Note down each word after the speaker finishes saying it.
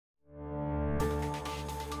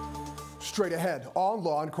Straight ahead on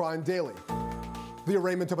Law and Crime Daily. The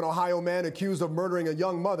arraignment of an Ohio man accused of murdering a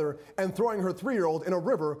young mother and throwing her 3-year-old in a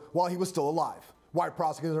river while he was still alive. Why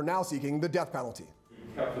prosecutors are now seeking the death penalty.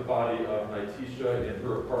 He kept the body of Nitisha in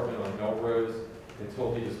her apartment on Melrose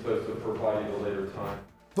until he disposed of her body at a later time.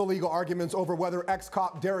 The legal arguments over whether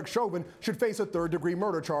ex-cop Derek Chauvin should face a third-degree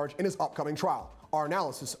murder charge in his upcoming trial. Our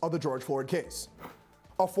analysis of the George Floyd case.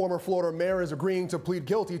 A former Florida mayor is agreeing to plead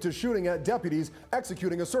guilty to shooting at deputies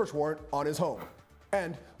executing a search warrant on his home.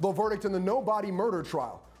 And the verdict in the no-body murder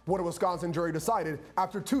trial. What a Wisconsin jury decided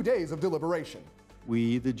after 2 days of deliberation.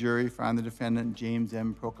 We, the jury, found the defendant, James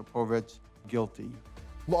M. Prokopovitz, guilty.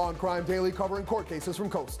 Law and Crime Daily covering court cases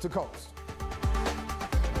from coast to coast.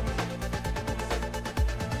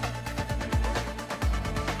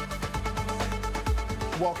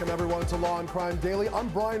 Welcome everyone to Law and Crime Daily. I'm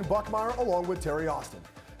Brian Buckmeyer along with Terry Austin.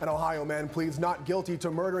 An Ohio man pleads not guilty to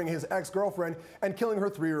murdering his ex-girlfriend and killing her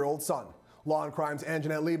 3-year-old son. Law and Crime's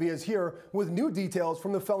Angenette Levy is here with new details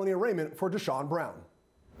from the felony arraignment for Desean Brown.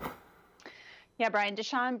 Yeah, Brian,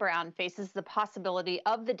 Desean Brown faces the possibility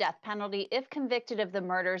of the death penalty if convicted of the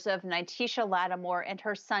murders of Nitisha Lattimore and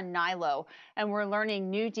her son Nilo. And we're learning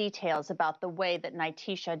new details about the way that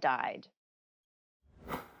Nitisha died.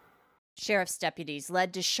 Sheriff's deputies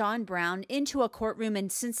led Desean Brown into a courtroom in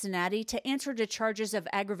Cincinnati to answer to charges of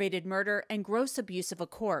aggravated murder and gross abuse of a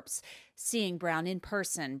corpse. Seeing Brown in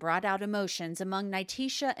person brought out emotions among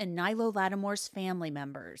Nitisha and Nilo Lattimore's family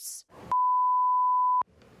members.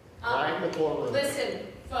 Listen,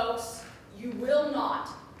 folks, you will not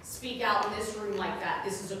speak out in this room like that.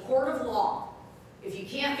 This is a court of law. If you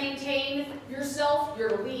can't maintain yourself, you're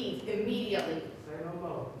to leave immediately. Say no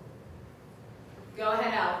more. Go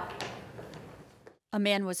ahead out. A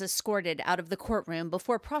man was escorted out of the courtroom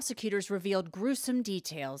before prosecutors revealed gruesome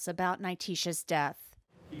details about Nitisha's death.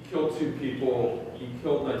 He killed 2 people. He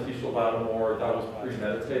killed Nitisha Lattimore. That was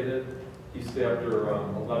premeditated. He stabbed her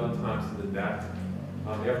 11 times in the neck.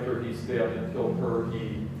 After he stabbed and killed her,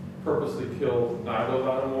 he purposely killed Nilo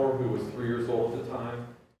Lattimore, who was 3 years old at the time.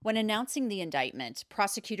 When announcing the indictment,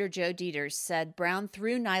 prosecutor Joe Dieters said Brown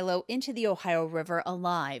threw Nilo into the Ohio River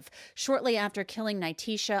alive shortly after killing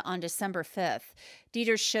Nitisha on December 5th.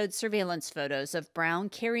 Dieters showed surveillance photos of Brown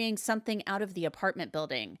carrying something out of the apartment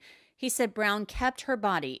building. He said Brown kept her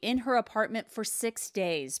body in her apartment for 6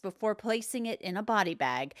 days before placing it in a body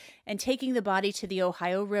bag and taking the body to the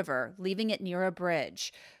Ohio River, leaving it near a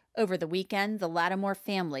bridge. Over the weekend, the Lattimore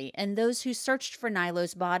family and those who searched for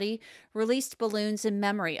Nilo's body released balloons in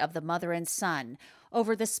memory of the mother and son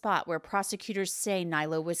over the spot where prosecutors say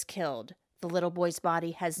Nilo was killed. The little boy's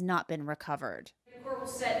body has not been recovered. The court will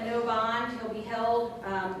set no bond. He'll be held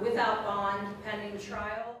without bond pending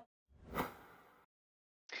trial.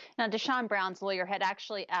 Now, Desean Brown's lawyer had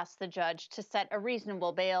actually asked the judge to set a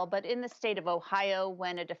reasonable bail, but in the state of Ohio,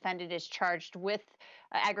 when a defendant is charged with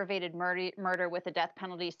aggravated murder with a death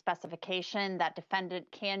penalty specification, that defendant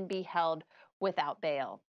can be held without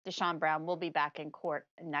bail. Desean Brown will be back in court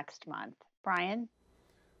next month. Brian?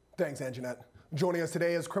 Thanks, Angenette. Joining us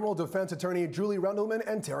today is criminal defense attorney Julie Rendelman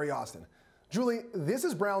and Terry Austin. Julie, this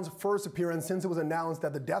is Brown's first appearance since it was announced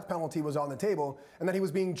that the death penalty was on the table and that he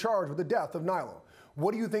was being charged with the death of Nilo.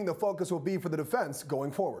 What do you think the focus will be for the defense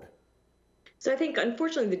going forward? So I think,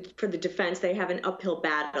 unfortunately, for the defense, they have an uphill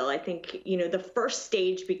battle. I think, the first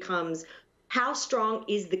stage becomes how strong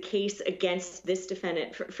is the case against this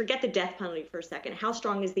defendant? Forget the death penalty for a second. How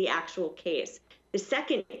strong is the actual case? The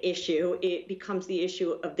second issue, it becomes the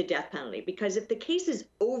issue of the death penalty, because if the case is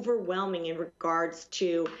overwhelming in regards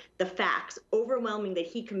to the facts, overwhelming that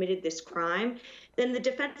he committed this crime, then the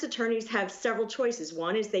defense attorneys have several choices.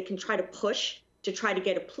 One is they can try to push to try to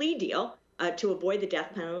get a plea deal to avoid the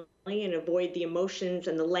death penalty and avoid the emotions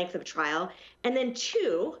and the length of trial. And then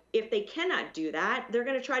 2, if they cannot do that, they're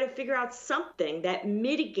going to try to figure out something that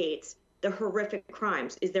mitigates the horrific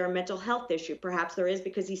crimes. Is there a mental health issue? Perhaps there is,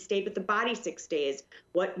 because he stayed with the body 6 days.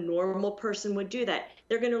 What normal person would do that?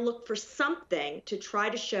 They're going to look for something to try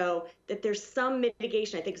to show that there's some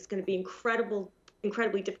mitigation. I think it's going to be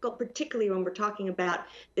incredibly difficult, particularly when we're talking about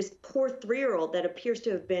this poor 3-year-old that appears to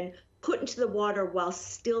have been put into the water while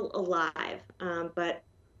still alive. But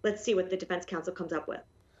let's see what the defense counsel comes up with.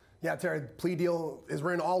 Yeah, Terry, plea deal is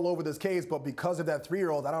written all over this case, but because of that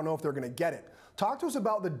 3-year-old, I don't know if they're going to get it. Talk to us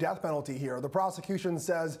about the death penalty here. The prosecution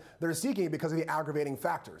says they're seeking it because of the aggravating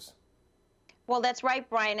factors. Well, that's right,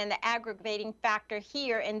 Brian. And the aggravating factor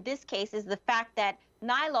here in this case is the fact that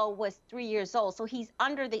Nilo was 3 years old, so he's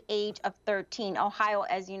under the age of 13. Ohio,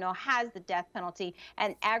 as you know, has the death penalty,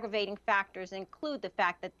 and aggravating factors include the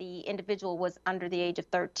fact that the individual was under the age of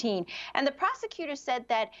 13. And the prosecutor said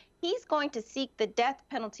that he's going to seek the death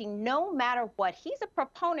penalty no matter what. He's a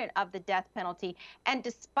proponent of the death penalty, and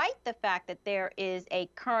despite the fact that there is a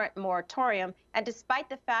current moratorium, and despite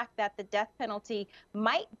the fact that the death penalty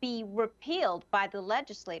might be repealed by the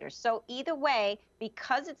legislators. So either way,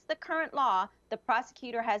 because it's the current law, the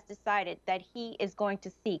prosecutor has decided that he is going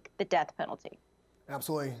to seek the death penalty.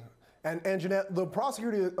 Absolutely. And Angenette, the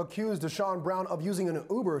prosecutor accused Desean Brown of using an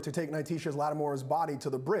Uber to take Nitisha Lattimore's body to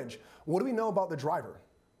the bridge. What do we know about the driver?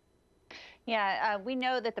 Yeah, we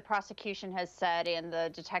know that the prosecution has said and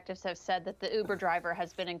the detectives have said that the Uber driver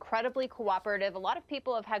has been incredibly cooperative. A lot of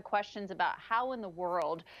people have had questions about how in the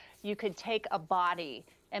world you could take a body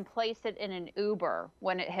and place it in an Uber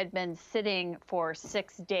when it had been sitting for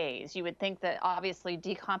 6 days. You would think that obviously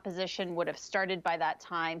decomposition would have started by that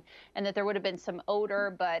time and that there would have been some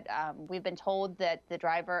odor, but we've been told that the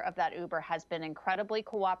driver of that Uber has been incredibly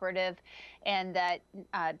cooperative and that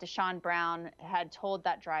Desean Brown had told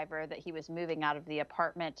that driver that he was moving out of the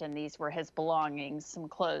apartment and these were his belongings, some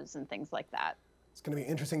clothes and things like that. It's going to be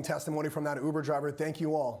interesting testimony from that Uber driver. Thank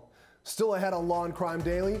you all. Still ahead on Law and Crime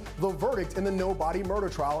Daily, the verdict in the no-body murder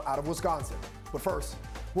trial out of Wisconsin. But first,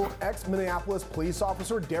 will ex-Minneapolis police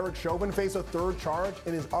officer Derek Chauvin face a third charge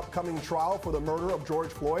in his upcoming trial for the murder of George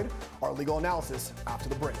Floyd? Our legal analysis after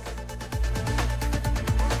the break.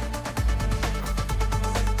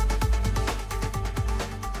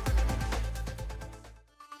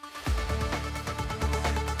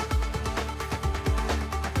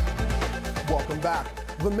 Welcome back.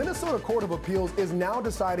 The Minnesota Court of Appeals is now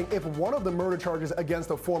deciding if one of the murder charges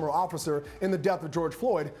against a former officer in the death of George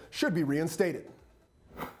Floyd should be reinstated.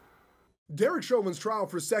 Derek Chauvin's trial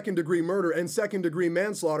for second-degree murder and second-degree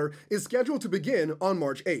manslaughter is scheduled to begin on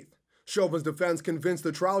March 8th. Chauvin's defense convinced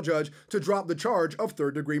the trial judge to drop the charge of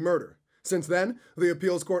third-degree murder. Since then, the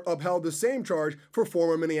appeals court upheld the same charge for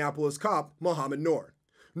former Minneapolis cop Mohammed Noor.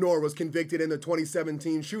 Noor was convicted in the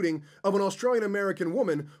 2017 shooting of an Australian-American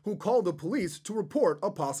woman who called the police to report a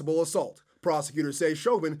possible assault. Prosecutors say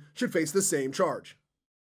Chauvin should face the same charge.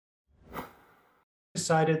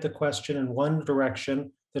 Decided the question in one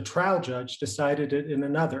direction, the trial judge decided it in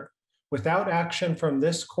another. Without action from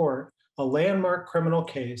this court, a landmark criminal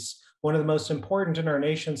case, one of the most important in our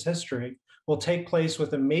nation's history, will take place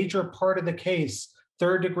with a major part of the case,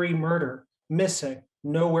 third-degree murder, missing,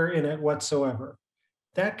 nowhere in it whatsoever.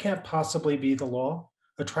 That can't possibly be the law.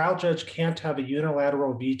 A trial judge can't have a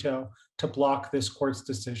unilateral veto to block this court's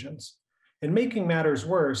decisions. In making matters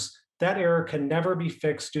worse, that error can never be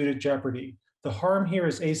fixed due to jeopardy. The harm here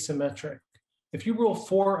is asymmetric. If you rule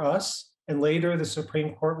for us and later the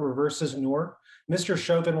Supreme Court reverses Noor, Mr.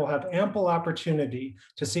 Chauvin will have ample opportunity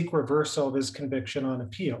to seek reversal of his conviction on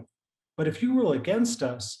appeal. But if you rule against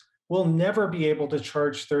us, we'll never be able to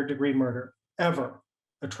charge third-degree murder, ever.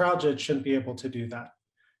 A trial judge shouldn't be able to do that.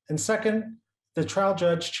 And second, the trial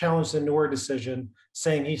judge challenged the Noor decision,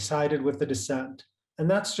 saying he sided with the dissent. And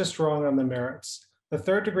that's just wrong on the merits. The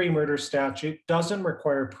third-degree murder statute doesn't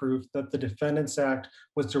require proof that the defendant's act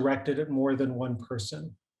was directed at more than one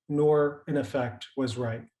person. Noor, in effect, was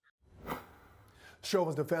right.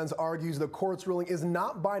 Chauvin's defense argues the court's ruling is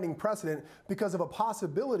not binding precedent because of a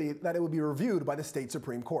possibility that it would be reviewed by the state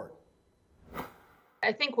Supreme Court.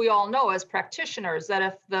 I think we all know as practitioners that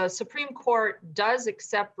if the Supreme Court does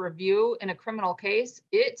accept review in a criminal case,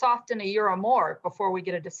 it's often a year or more before we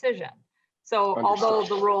get a decision. So although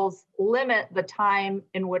the rules limit the time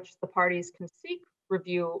in which the parties can seek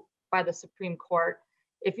review by the Supreme Court,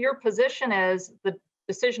 if your position is the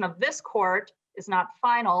decision of this court is not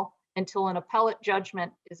final until an appellate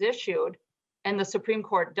judgment is issued and the Supreme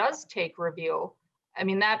Court does take review, I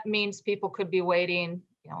mean, that means people could be waiting,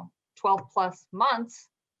 12 plus months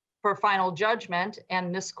for final judgment,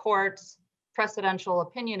 and this court's precedential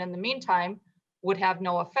opinion in the meantime would have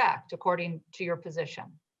no effect according to your position.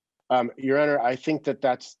 Your Honor, I think that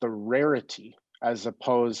that's the rarity as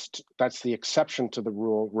opposed, that's the exception to the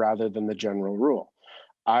rule rather than the general rule.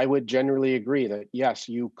 I would generally agree that yes,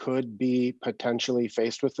 you could be potentially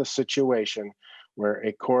faced with a situation where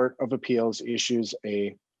a court of appeals issues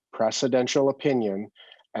a precedential opinion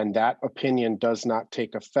and that opinion does not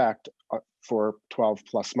take effect for 12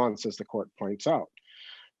 plus months, as the court points out.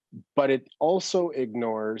 But it also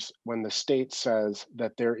ignores when the state says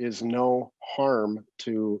that there is no harm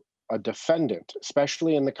to a defendant,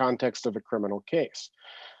 especially in the context of a criminal case.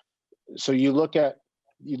 So you look at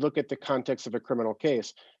the context of a criminal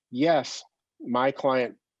case. Yes, my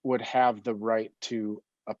client would have the right to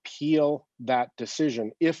appeal that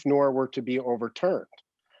decision if Noor were to be overturned,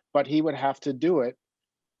 but he would have to do it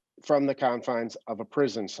from the confines of a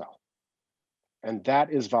prison cell. And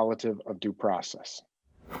that is violative of due process.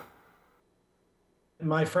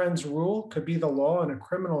 My friend's rule could be the law in a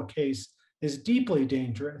criminal case is deeply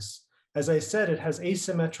dangerous. As I said, it has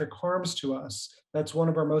asymmetric harms to us. That's one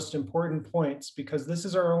of our most important points, because this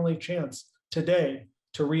is our only chance today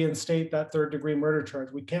to reinstate that third-degree murder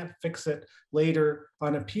charge. We can't fix it later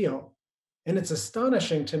on appeal. And it's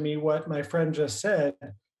astonishing to me what my friend just said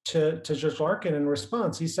to Judge Larkin in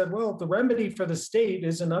response. He said, well, the remedy for the state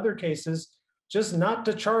is in other cases just not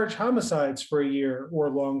to charge homicides for a year or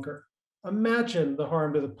longer. Imagine the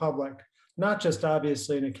harm to the public, not just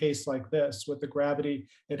obviously in a case like this with the gravity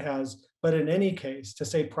it has, but in any case, to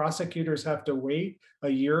say prosecutors have to wait a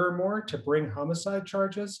year or more to bring homicide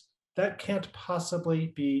charges, that can't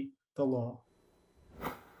possibly be the law.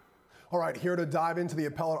 All right, here to dive into the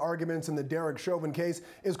appellate arguments in the Derek Chauvin case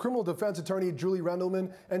is criminal defense attorney Julie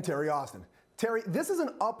Rendelman and Terry Austin. Terry, this is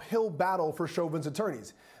an uphill battle for Chauvin's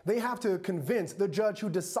attorneys. They have to convince the judge who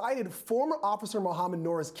decided former Officer Mohammed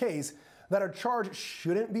Noor's case that a charge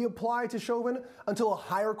shouldn't be applied to Chauvin until a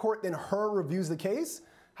higher court than her reviews the case.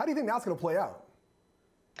 How do you think that's going to play out?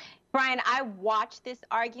 Brian, I watched this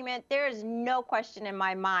argument. There is no question in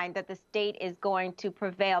my mind that the state is going to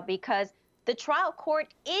prevail because the trial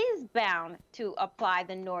court is bound to apply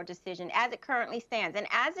the Noor decision as it currently stands. And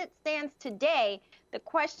as it stands today, the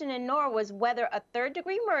question in Noor was whether a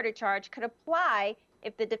third-degree murder charge could apply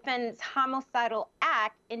if the defendant's homicidal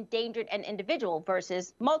act endangered an individual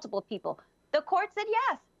versus multiple people. The court said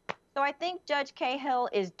yes. So I think Judge Cahill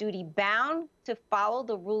is duty-bound to follow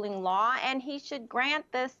the ruling law, and he should grant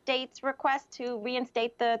the state's request to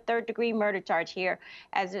reinstate the third-degree murder charge here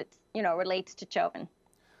as it relates to Chauvin.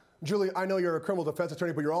 Julie, I know you're a criminal defense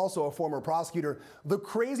attorney, but you're also a former prosecutor. The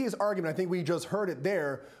craziest argument, I think we just heard it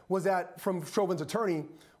there, was that from Chauvin's attorney,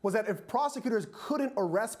 was that if prosecutors couldn't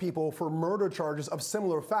arrest people for murder charges of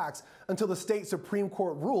similar facts until the state Supreme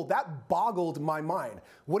Court ruled, that boggled my mind.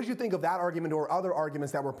 What did you think of that argument or other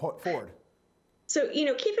arguments that were put forward? So,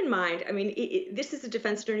 keep in mind, I mean, this is a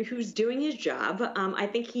defense attorney who's doing his job. I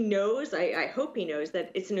think he knows, I hope he knows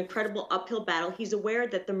that it's an incredible uphill battle. He's aware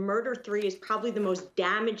that the murder 3 is probably the most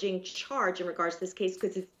damaging charge in regards to this case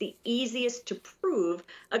because it's the easiest to prove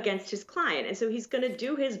against his client. And so he's going to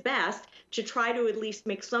do his best to try to at least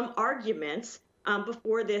make some arguments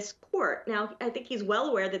before this court. Now, I think he's well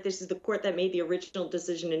aware that this is the court that made the original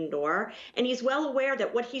decision in Noor, and he's well aware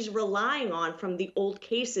that what he's relying on from the old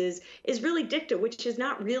cases is really dicta, which is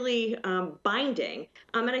not really binding.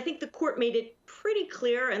 And I think the court made it pretty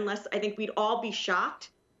clear, unless I think we'd all be shocked,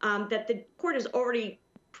 that the court has already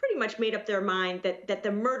pretty much made up their mind that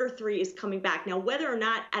the murder 3 is coming back. Now, whether or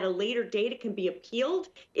not at a later date it can be appealed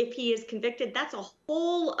if he is convicted, that's a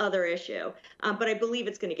whole other issue. But I believe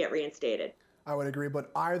it's going to get reinstated. I would agree,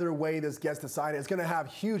 but either way this gets decided, it's going to have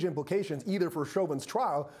huge implications either for Chauvin's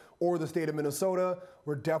trial or the state of Minnesota.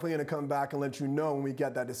 We're definitely going to come back and let you know when we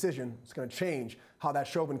get that decision. It's going to change how that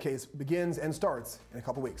Chauvin case begins and starts in a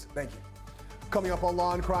couple weeks. Thank you. Coming up on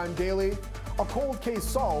Law and Crime Daily, a cold case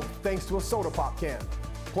solved thanks to a soda pop can.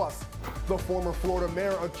 Plus, the former Florida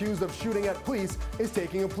mayor accused of shooting at police is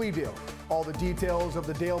taking a plea deal. All the details of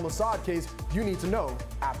the Dale Mossad case you need to know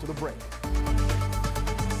after the break.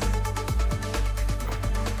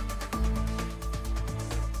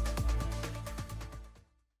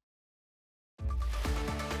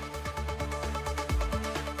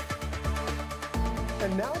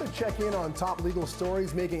 And now to check in on top legal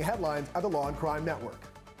stories making headlines at the Law and Crime Network.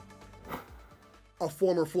 A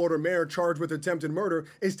former Florida mayor charged with attempted murder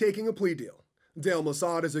is taking a plea deal. Dale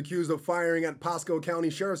Mossad is accused of firing at Pasco County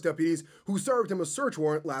Sheriff's deputies who served him a search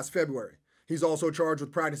warrant last February. He's also charged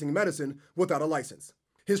with practicing medicine without a license.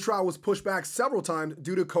 His trial was pushed back several times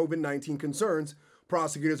due to COVID-19 concerns.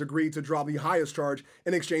 Prosecutors agreed to drop the highest charge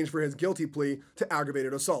in exchange for his guilty plea to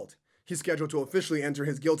aggravated assault. He's scheduled to officially enter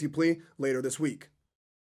his guilty plea later this week.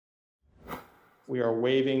 We are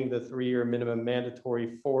waiving the 3-year minimum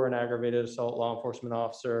mandatory for an aggravated assault law enforcement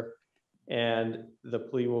officer, and the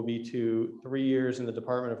plea will be to 3 years in the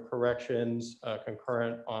Department of Corrections,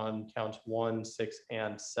 concurrent on counts 1, 6,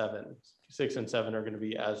 and 7. 6 and 7 are going to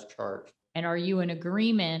be as charged. And are you in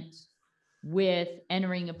agreement with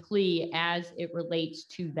entering a plea as it relates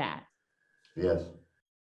to that? Yes.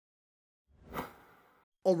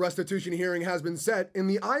 A restitution hearing has been set in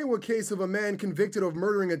the Iowa case of a man convicted of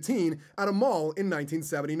murdering a teen at a mall in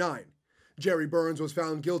 1979. Jerry Burns was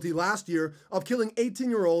found guilty last year of killing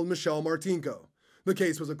 18-year-old Michelle Martinko. The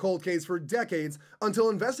case was a cold case for decades until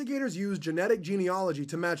investigators used genetic genealogy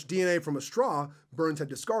to match DNA from a straw Burns had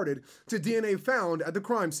discarded to DNA found at the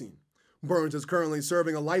crime scene. Burns is currently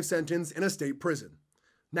serving a life sentence in a state prison.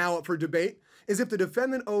 Now up for debate is if the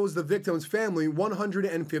defendant owes the victim's family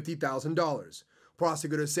 $150,000.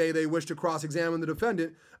 Prosecutors say they wish to cross-examine the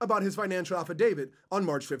defendant about his financial affidavit on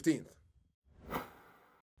March 15th.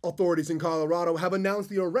 Authorities in Colorado have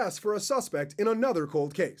announced the arrest for a suspect in another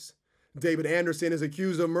cold case. David Anderson is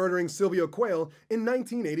accused of murdering Sylvia Quayle in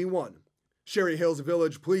 1981. Cherry Hills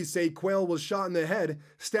Village police say Quayle was shot in the head,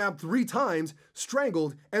 stabbed 3 times,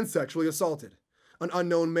 strangled, and sexually assaulted. An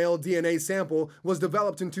unknown male DNA sample was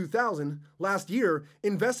developed in 2000. Last year,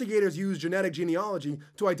 investigators used genetic genealogy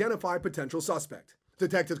to identify potential suspect.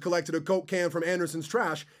 Detectives collected a Coke can from Anderson's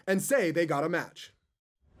trash and say they got a match.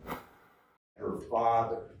 Her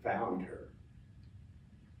father found her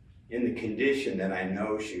in the condition that I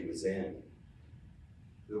know she was in,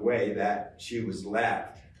 the way that she was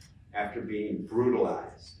left after being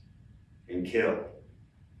brutalized and killed.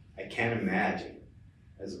 I can't imagine,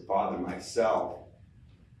 as a father myself,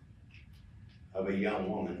 of a young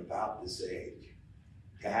woman about this age,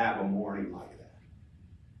 to have a morning like that.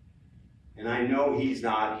 And I know he's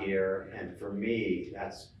not here, and for me,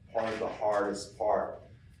 that's part of the hardest part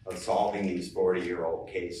of solving these 40-year-old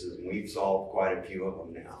cases, and we've solved quite a few of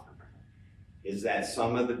them now, is that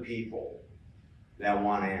some of the people that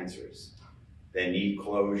want answers, that need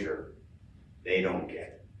closure, they don't get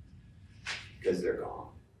it, because they're gone.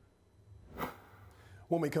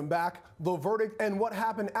 When we come back, the verdict and what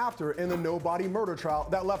happened after in the no-body murder trial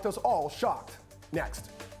that left us all shocked. Next.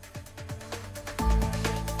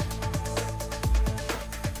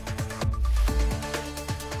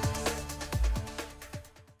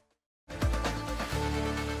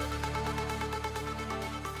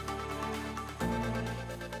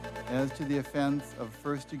 As to the offense of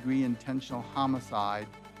first-degree intentional homicide,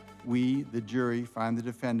 we, the jury, find the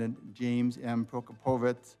defendant, James M.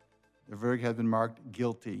 Prokopovitz. The verdict has been marked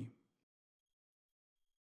guilty.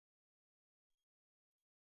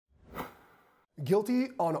 Guilty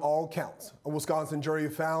on all counts. A Wisconsin jury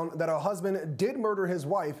found that a husband did murder his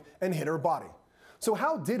wife and hid her body. So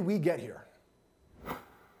how did we get here?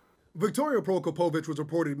 Victoria Prokopovitz was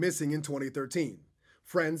reported missing in 2013.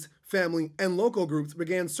 Friends, family, and local groups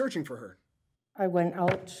began searching for her. I went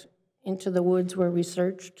out into the woods where we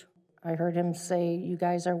searched. I heard him say, "You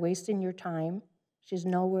guys are wasting your time. She's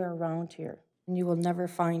nowhere around here, and you will never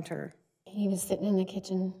find her." He was sitting in the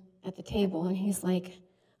kitchen at the table, and he's like,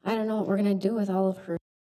 "I don't know what we're gonna do with all of her.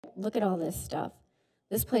 Look at all this stuff.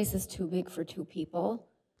 This place is too big for 2 people."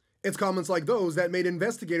 It's comments like those that made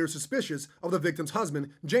investigators suspicious of the victim's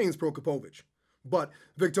husband, James Prokopovitz. But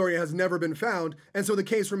Victoria has never been found, and so the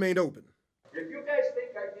case remained open. If you guys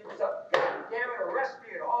think I did something, God damn it, arrest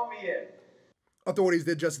me and haul me in. Authorities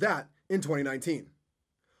did just that in 2019.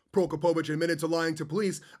 Prokopovitz admitted to lying to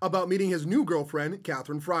police about meeting his new girlfriend,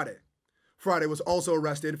 Catherine Friday. Friday was also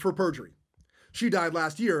arrested for perjury. She died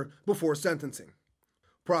last year before sentencing.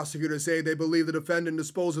 Prosecutors say they believe the defendant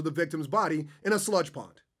disposed of the victim's body in a sludge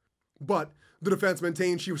pond. But the defense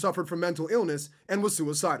maintained she suffered from mental illness and was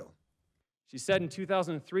suicidal. She said in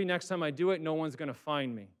 2003, "Next time I do it, no one's going to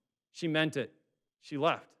find me." She meant it. She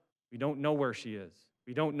left. We don't know where she is.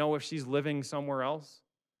 We don't know if she's living somewhere else.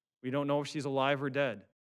 We don't know if she's alive or dead.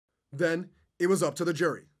 Then it was up to the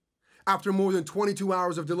jury. After more than 22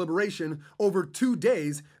 hours of deliberation, over 2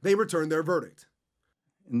 days, they returned their verdict.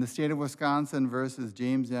 In the state of Wisconsin versus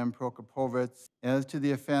James M. Prokopovitz, as to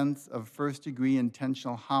the offense of first-degree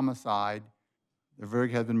intentional homicide, the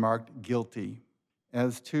verdict has been marked guilty.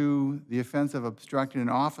 As to the offense of obstructing an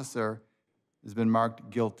officer, has been marked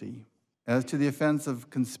guilty. As to the offense of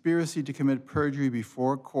conspiracy to commit perjury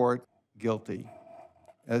before court, guilty.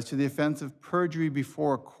 As to the offense of perjury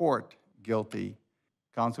before court, guilty.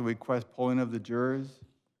 Counsel requests polling of the jurors.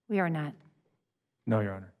 We are not. No,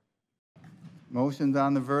 Your Honor. Motions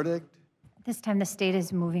on the verdict. This time the state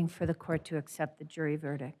is moving for the court to accept the jury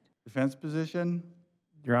verdict. Defense position.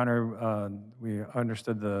 Your Honor, we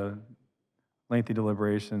understood the lengthy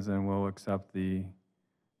deliberations and will accept the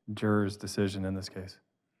juror's decision in this case.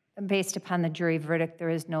 Based upon the jury verdict, there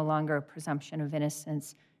is no longer a presumption of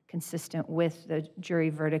innocence consistent with the jury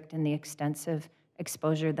verdict and the extensive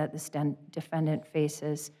exposure that the defendant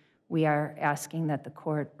faces. We are asking that the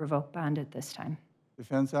court revoke bond at this time.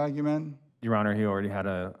 Defense argument. Your Honor, he already had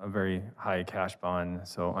a very high cash bond,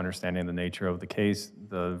 so understanding the nature of the case,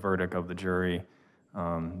 the verdict of the jury,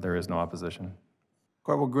 there is no opposition.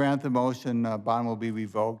 Court will grant the motion. Bond will be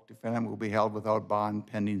revoked. Defendant will be held without bond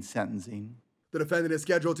pending sentencing. The defendant is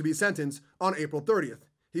scheduled to be sentenced on April 30th.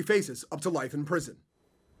 He faces up to life in prison.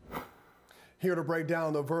 Here to break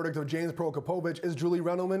down the verdict of James Prokopovitz is Julie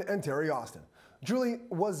Rendelman and Terry Austin. Julie,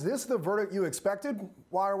 was this the verdict you expected?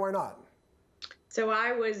 Why or why not? So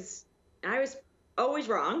I was always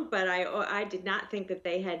wrong, but I did not think that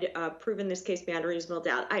they had proven this case beyond a reasonable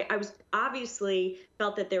doubt. I was obviously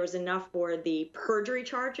felt that there was enough for the perjury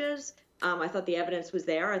charges. I thought the evidence was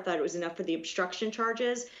there. I thought it was enough for the obstruction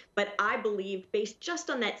charges. But I believe, based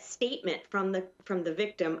just on that statement from the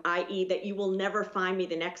victim, i.e. that you will never find me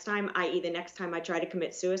the next time, i.e. the next time I try to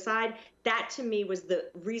commit suicide, that to me was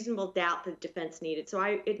the reasonable doubt that the defense needed. So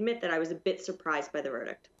I admit that I was a bit surprised by the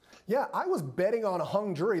verdict. Yeah, I was betting on a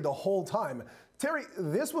hung jury the whole time. Terry,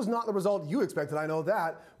 this was not the result you expected, I know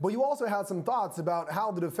that, but you also had some thoughts about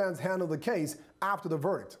how the defense handled the case after the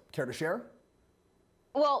verdict. Care to share?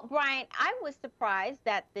 Well, Brian, I was surprised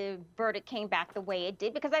that the verdict came back the way it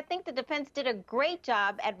did because I think the defense did a great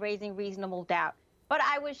job at raising reasonable doubt. But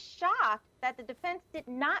I was shocked that the defense did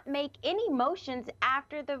not make any motions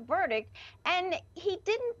after the verdict, and he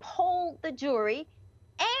didn't poll the jury,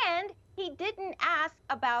 and he didn't ask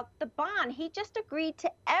about the bond. He just agreed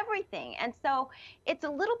to everything. And so it's a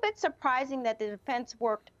little bit surprising that the defense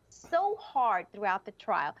worked so hard throughout the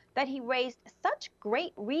trial, that he raised such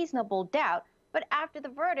great reasonable doubt. But after the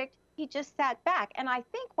verdict, he just sat back. And I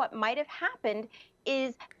think what might have happened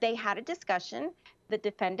is they had a discussion, the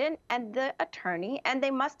defendant and the attorney, and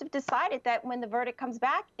they must have decided that when the verdict comes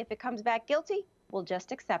back, if it comes back guilty, we'll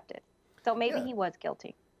just accept it. So maybe he was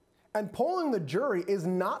guilty. And polling the jury is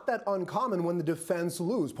not that uncommon when the defense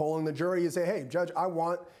lose. Polling the jury, you say, hey, judge, I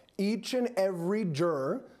want each and every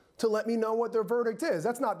juror to let me know what their verdict is.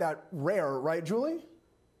 That's not that rare, right, Julie?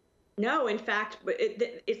 No, in fact,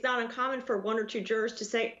 it's not uncommon for one or two jurors to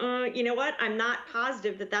say, you know what, I'm not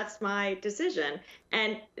positive that that's my decision.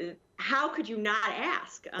 And how could you not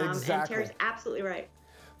ask? Exactly. And Terry's absolutely right.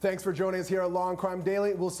 Thanks for joining us here at Law and Crime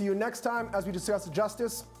Daily. We'll see you next time as we discuss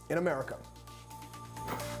justice in America.